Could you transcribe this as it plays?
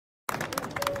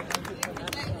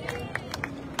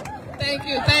Thank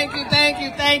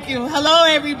you. Hello,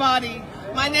 everybody.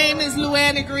 My name is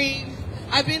Luana Green.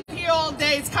 I've been here all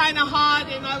day. It's kind of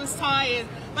hot and I was tired,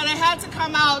 but I had to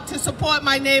come out to support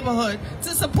my neighborhood, to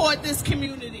support this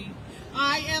community.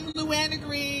 I am Luana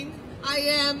Green. I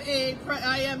am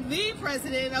the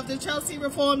president of the Chelsea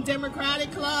Reform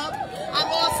Democratic Club.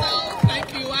 I'm also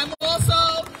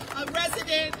a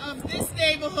resident of this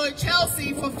neighborhood,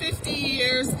 Chelsea, for 50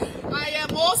 years. I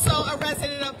am also a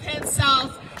resident of Penn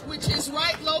South, which is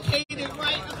located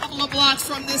right a couple of blocks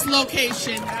from this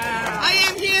location. I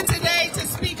am here today to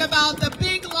speak about the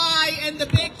big lie and the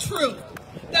big truth.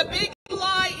 The big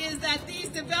lie is that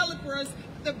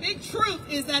the big truth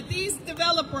is that these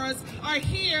developers are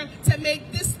here to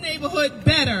make this neighborhood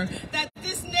better, that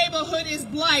this neighborhood is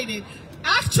blighted.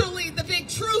 Actually, the big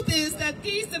truth is that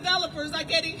these developers are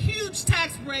getting huge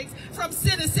tax breaks from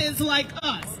citizens like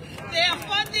us. They are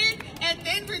funded, and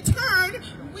in return,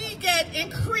 we get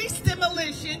increased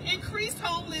demolition, increased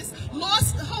homelessness,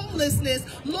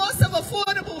 loss of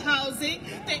affordable housing,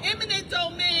 the eminent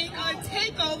domain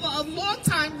takeover of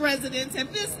longtime residents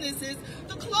and businesses,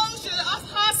 the closure of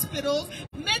hospitals,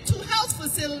 mental health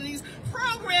facilities,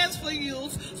 programs for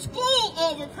youth, school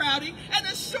overcrowding, and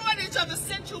a shortage of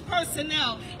essential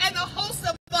personnel, and a host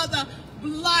of other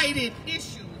blighted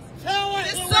issues.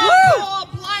 This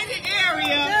so-called blighted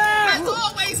area has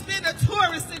always been a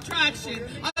tourist attraction,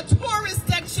 a tourist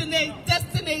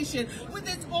destination with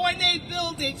its ornate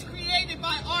buildings created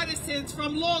by artisans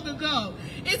from long ago.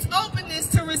 Its openness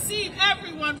to receive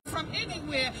everyone from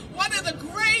anywhere, one of the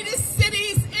greatest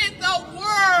cities in the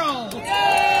world.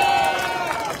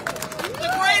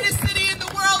 The greatest city in the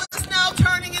world is now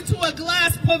turning into a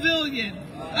glass pavilion,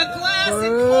 a glass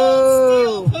and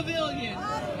cold steel pavilion.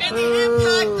 And the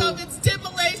impact of its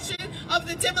demolition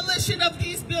of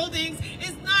these buildings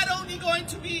is not only going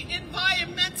to be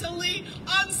environmentally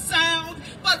unsound,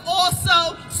 but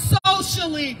also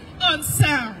socially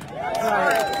unsound.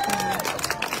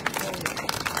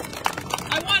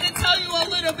 I want to tell you a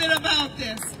little bit about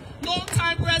this.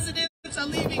 Longtime residents are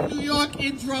leaving New York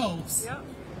in droves.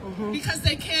 Because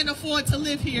they can't afford to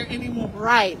live here anymore.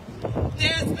 Right.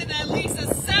 There's been at least a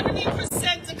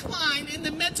 70% decline in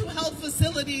the mental health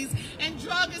facilities and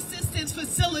drug assistance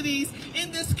facilities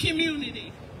in this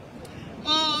community.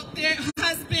 There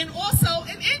has been also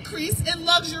an increase in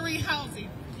luxury housing.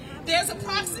 There's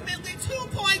approximately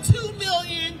 2.2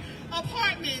 million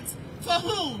apartments for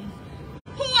whom?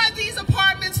 Who are these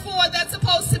apartments for that's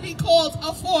supposed to be called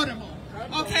affordable?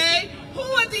 Okay? Who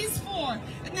are these for?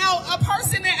 Now,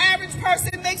 an average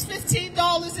person makes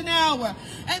 $15 an hour,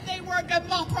 and they work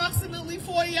approximately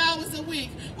 40 hours a week,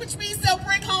 which means they'll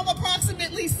bring home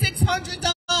approximately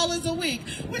 $600 a week,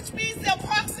 which means they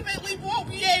approximately won't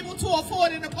be able to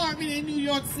afford an apartment in New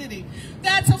York City.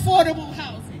 That's affordable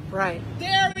housing. Right.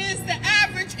 There is the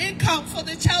average income for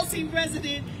the Chelsea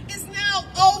resident is now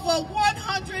over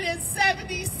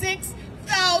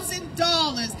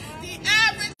 $176,000. The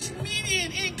average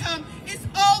median income is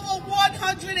over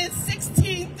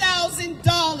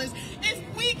 $116,000. If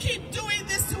we keep doing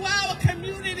this to our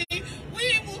community,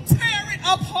 we will tear it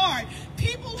apart.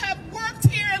 People have worked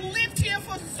here and lived here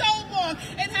for so long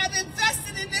and have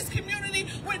invested in this community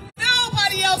when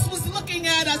nobody else was looking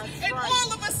at us. And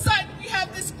all of a sudden, we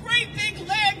have this great big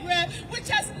land grab, which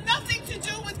has nothing to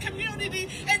do with community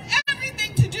and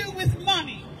everything to do with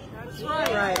money. That's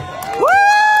right. Woo!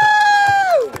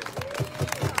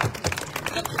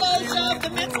 The closure of the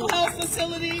mental health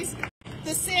facilities,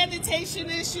 the sanitation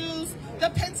issues, the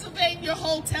Pennsylvania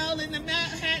Hotel and the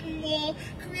Manhattan Mall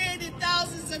created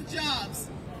thousands of jobs.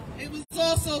 It was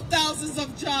also thousands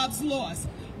of jobs lost.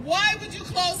 Why would you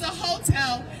close a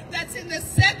hotel that's in the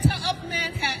center of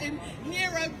Manhattan near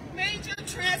a major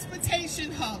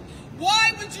transportation hub?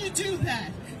 Why would you do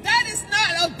that? That is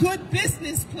not a good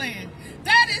business plan.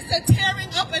 That is a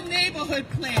tearing up a neighborhood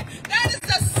plan. That is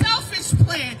a selfish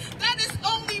plan. That is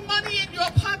only money in your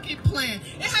pocket plan.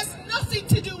 It has nothing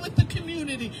to do with the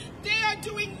community. They are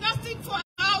doing nothing for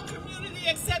our community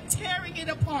except tearing it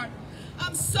apart.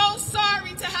 I'm so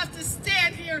sorry to have to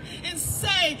stand here and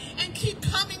say and keep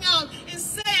coming out and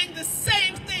saying the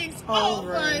same things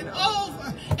over and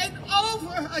over and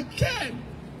over again.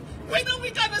 When are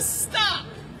we going to stop?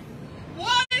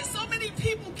 Why are so many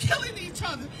people killing each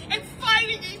other and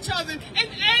fighting each other and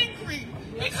angry?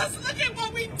 Because look at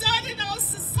what we've done in our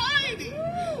society.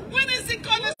 When is it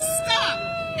going